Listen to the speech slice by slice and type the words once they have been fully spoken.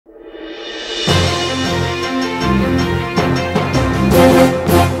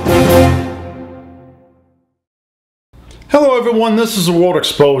everyone, this is World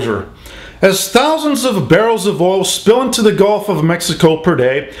Exposure. As thousands of barrels of oil spill into the Gulf of Mexico per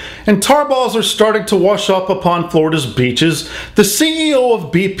day, and tar balls are starting to wash up upon Florida's beaches, the CEO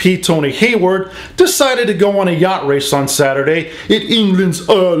of BP, Tony Hayward, decided to go on a yacht race on Saturday at England's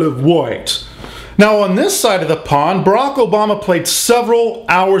Isle of Wight. Now on this side of the pond, Barack Obama played several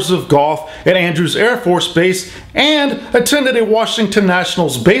hours of golf at Andrews Air Force Base and attended a Washington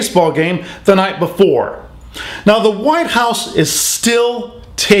Nationals baseball game the night before. Now the White House is still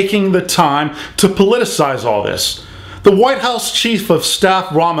taking the time to politicize all this. The White House Chief of Staff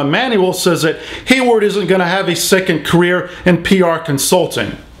Rahm Emanuel says that Hayward isn't going to have a second career in PR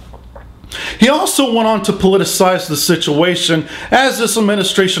consulting. He also went on to politicize the situation, as this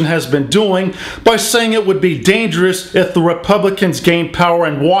administration has been doing, by saying it would be dangerous if the Republicans gained power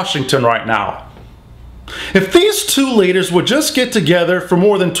in Washington right now. If these two leaders would just get together for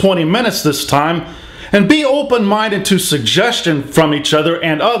more than 20 minutes this time, and be open-minded to suggestion from each other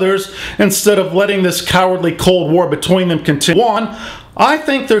and others, instead of letting this cowardly Cold War between them continue on, I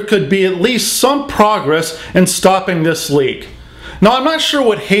think there could be at least some progress in stopping this leak. Now, I'm not sure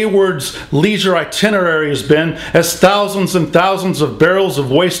what Hayward's leisure itinerary has been, as thousands and thousands of barrels of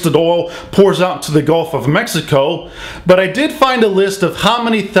wasted oil pours out into the Gulf of Mexico, but I did find a list of how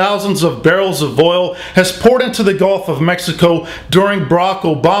many thousands of barrels of oil has poured into the Gulf of Mexico during Barack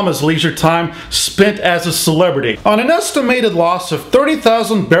Obama's leisure time spent as a celebrity. On an estimated loss of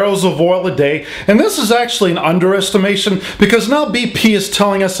 30,000 barrels of oil a day, and this is actually an underestimation because now BP is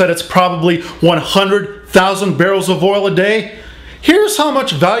telling us that it's probably 100,000 barrels of oil a day. Here's how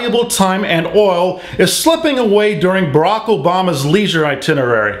much valuable time and oil is slipping away during Barack Obama's leisure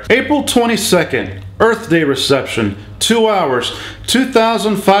itinerary. April 22nd, Earth Day reception, 2 hours,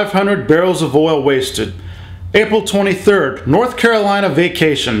 2,500 barrels of oil wasted. April 23rd, North Carolina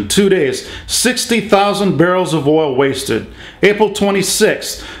vacation, 2 days, 60,000 barrels of oil wasted. April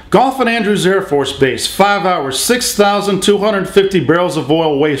 26th, golf at Andrews Air Force Base, 5 hours, 6,250 barrels of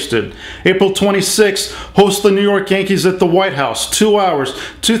oil wasted. April 26th, host the New York Yankees at the White House, 2 hours,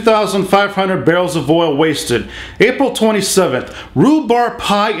 2,500 barrels of oil wasted. April 27th, rhubarb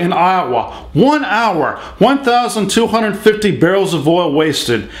pie in Iowa, 1 hour, 1,250 barrels of oil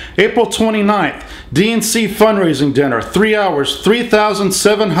wasted. April 29th, DNC fundraising dinner, 3 hours,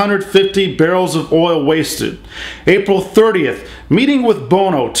 3,750 barrels of oil wasted. April 30th, meeting with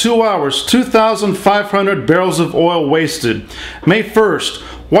Bono, 2 hours, 2,500 barrels of oil wasted. May 1st,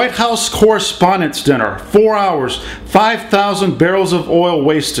 White House Correspondents' Dinner, 4 hours, 5,000 barrels of oil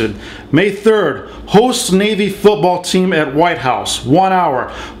wasted. May 3rd, host Navy football team at White House, 1 hour,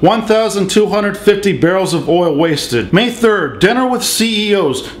 1,250 barrels of oil wasted. May 3rd, dinner with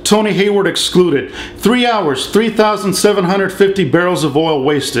CEOs, Tony Hayward excluded, 3 hours, 3,750 barrels of oil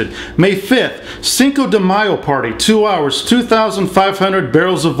wasted. May 5th, Cinco de Mayo party, 2 hours, 2,500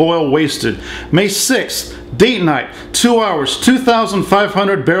 barrels of oil wasted. May 6th, date night, 2 hours,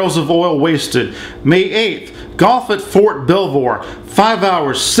 2,500 barrels of oil wasted. May 8th, golf at Fort Belvoir, 5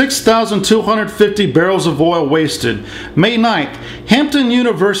 hours, 6,250 barrels of oil wasted. May 9th, Hampton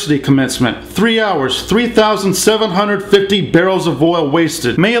University commencement, 3 hours, 3,750 barrels of oil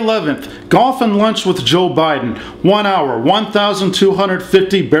wasted. May 11th, golf and lunch with Joe Biden, 1 hour,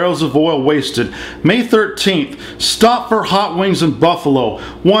 1,250 barrels of oil wasted. May 13th, stop for hot wings in Buffalo,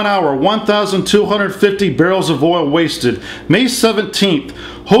 1 hour, 1,250 barrels of oil wasted. May 17th,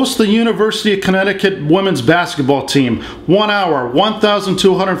 host the University of Connecticut women's basketball team, 1 hour,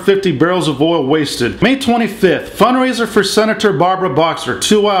 1,250 barrels of oil wasted. May 25th, fundraiser for Senator Barbara Boxer,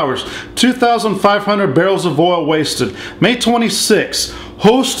 2 hours, 2,500 barrels of oil wasted. May 26th,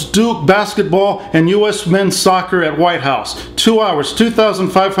 host Duke basketball and U.S. men's soccer at White House, 2 hours,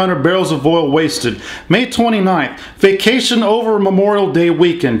 2,500 barrels of oil wasted. May 29th, vacation over Memorial Day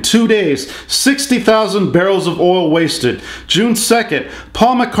weekend, 2 days, 60,000 barrels of oil wasted. June 2nd,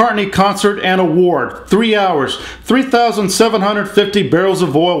 Paul McCartney concert and award, 3 hours, 3,750 barrels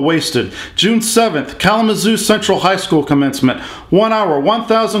of oil wasted. June 7th, Kalamazoo Central High School commencement, 1 hour,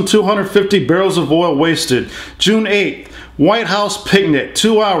 1,250 barrels of oil wasted. June 8th, White House picnic,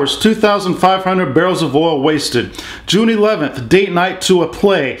 2 hours, 2,500 barrels of oil wasted. June 11th, date night to a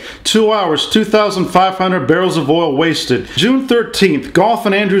play, 2 hours, 2,500 barrels of oil wasted. June 13th, golf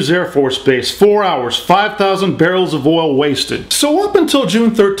in Andrews Air Force Base, 4 hours, 5,000 barrels of oil wasted. So up until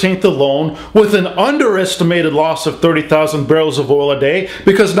June 13th alone, with an underestimated loss of 30,000 barrels of oil a day,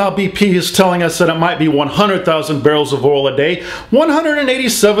 because now BP is telling us that it might be 100,000 barrels of oil a day,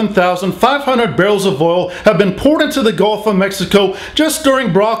 187,500 barrels of oil have been poured into the Gulf of Mexico just during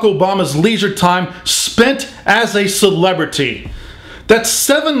Barack Obama's leisure time spent as a celebrity. That's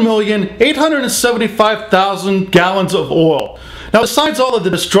 7,875,000 gallons of oil. Now, besides all of the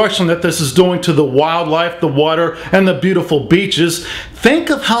destruction that this is doing to the wildlife, the water, and the beautiful beaches, think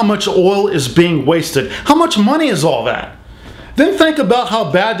of how much oil is being wasted. How much money is all that? Then think about how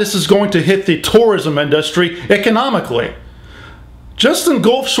bad this is going to hit the tourism industry economically. Just in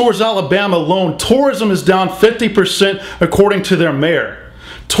Gulf Shores, Alabama alone, tourism is down 50% according to their mayor.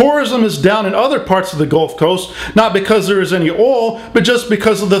 Tourism is down in other parts of the Gulf Coast, not because there is any oil, but just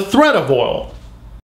because of the threat of oil.